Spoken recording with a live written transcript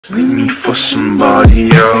Leave me for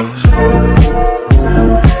somebody else.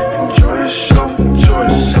 Enjoy yourself, enjoy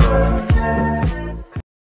yourself.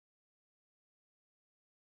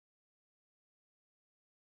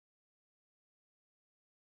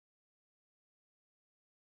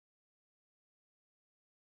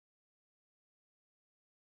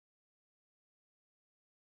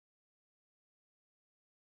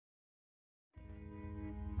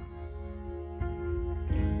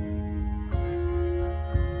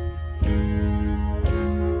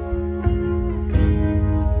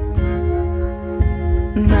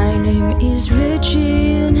 My name is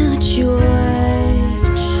Regina George,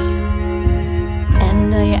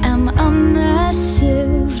 and I am a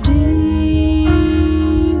massive deal.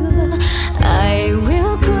 I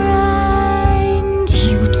will grind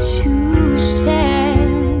you to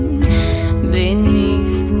sand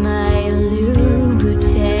beneath my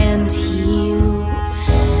lubricant heel.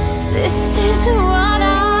 This is what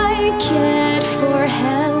I get for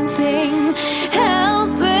helping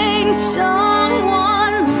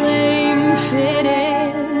someone fit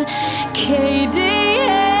in. KDR,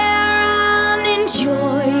 and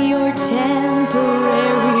enjoy your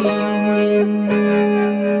temporary win.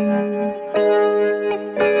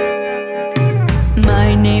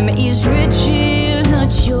 My name is Regina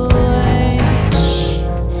George.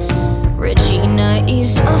 Regina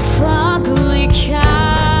is a fugly cow.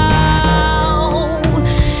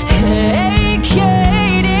 Hey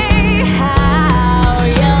Katie, how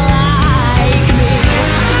you like me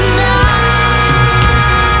now?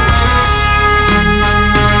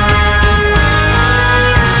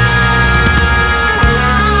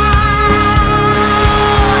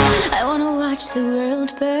 I wanna watch the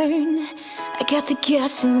world burn. I got the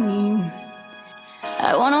gasoline.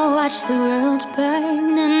 I wanna watch the world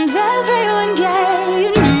burn and everyone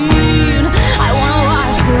get mean. I wanna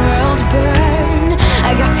watch the world burn.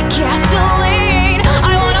 I got the gasoline.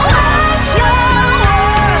 I wanna watch the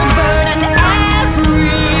world burn and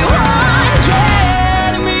everyone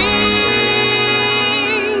get mean.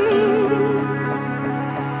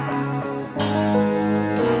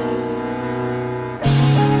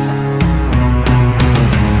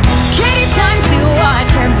 Katie, time to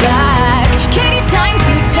watch her back. Katie, time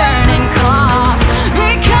to turn and cough,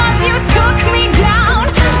 because you took me down,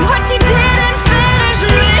 but you didn't finish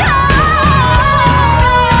me off.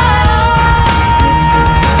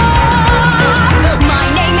 My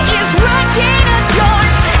name is Regina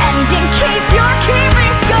George, and in case you're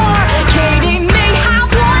keeping score, Katie may have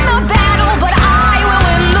won the battle, but I will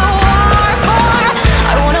win the war. For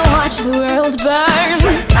I wanna watch the world burn.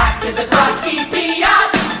 Back is a Brodsky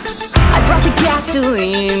Biatch. I brought the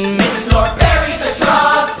gasoline. Miss Norberry's a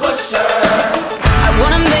drug pusher. I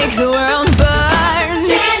wanna make the world burn.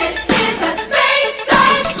 Janice is a space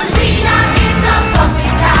dyke. Regina is a bumpy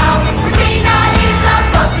cow. Regina is a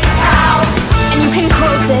bumpy cow. And you can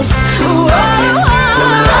quote this. Whoa,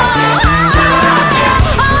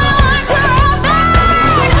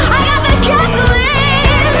 I got the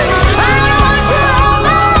gasoline. I wanna watch the world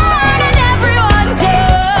burn and everyone turn. Me.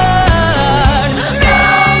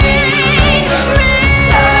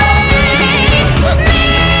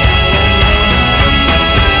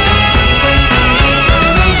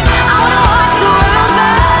 I wanna watch the world burn.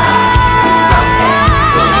 I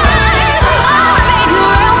wanna make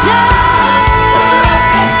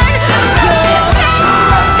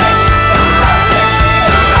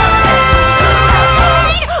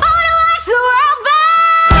the world turn.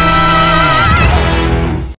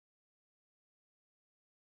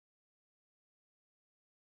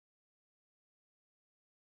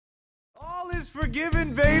 All is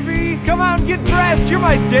forgiven, baby. Come out and get dressed. You're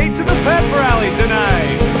my date to the pep rally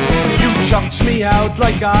tonight. You chucked me out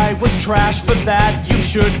like I was trash. For that, you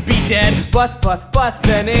should be dead. But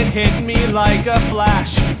then it hit me like a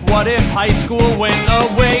flash. What if high school went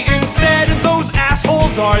away instead? Those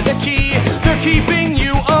assholes are the key. They're keeping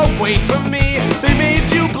you away from me. They made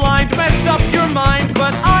you blind, messed up your mind,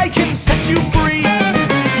 but I can set you free.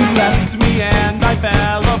 You left me and I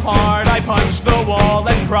fell apart. I punched the wall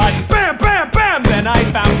and cried, bam, bam, bam. Then I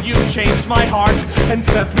found you changed my heart and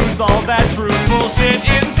set loose all that truth bullshit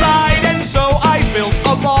inside. And so I built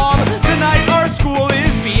a bomb. Tonight our school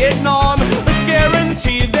is Vietnam. Let's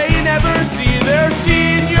guarantee they never see their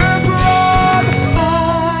senior prom.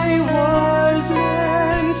 I was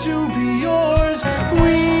meant to be yours.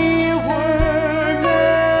 We were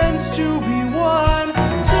meant to be one.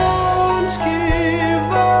 Don't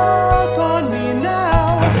give up on me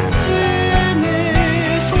now.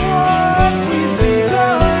 Finish what we've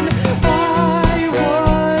begun. I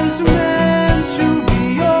was meant to be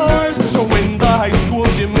yours. So when the high school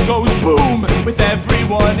gym goes boom, with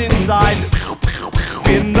everyone inside.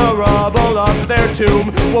 In the rubble of their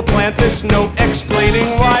tomb, we'll plant this note explaining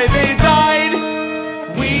why they died.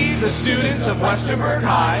 We, the students of Westerberg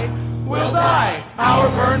High, will die. Our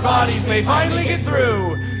burned bodies may finally get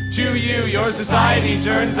through. To you, your society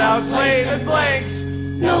turns out slaves and blanks.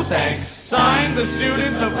 No thanks. Signed, the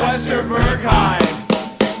students of Westerberg High.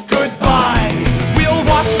 Goodbye. We'll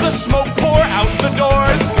watch the smoke pour out the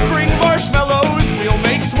doors. Bring marshmallows, we'll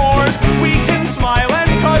make s'mores. We can smile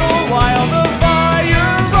and cuddle while the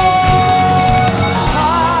fire roars.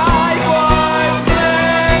 I was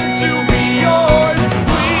meant to be yours.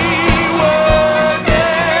 We were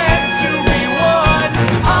meant to be one.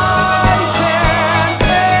 I can't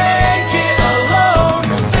take it alone.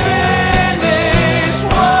 Finish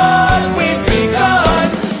what we've begun.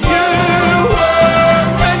 You were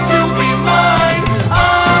meant to be mine.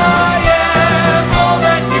 I am all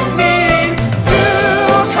that you need. You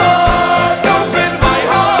carved open my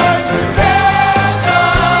heart. Can't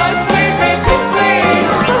just leave me to bleed.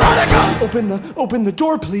 Veronica! Open the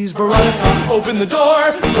door, please, Veronica. Open the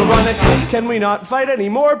door, Veronica. Can we not fight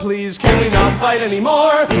anymore, please? Can we not fight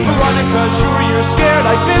anymore? Veronica, sure you're scared,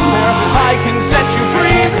 I've been there. I can set you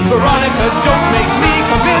free. Veronica, don't make me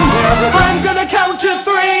come in there. I'm gonna count to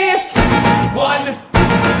 3. 1,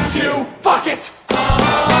 2, fuck it!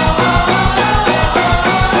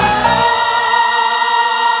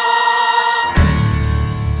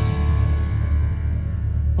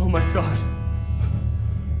 Oh my God.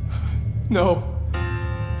 No.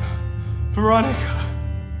 Veronica.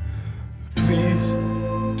 Please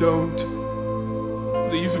don't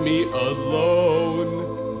leave me alone.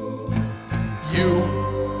 You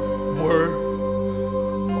were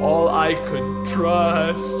all I could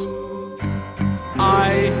trust.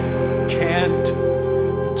 I can't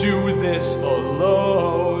do this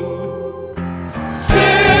alone.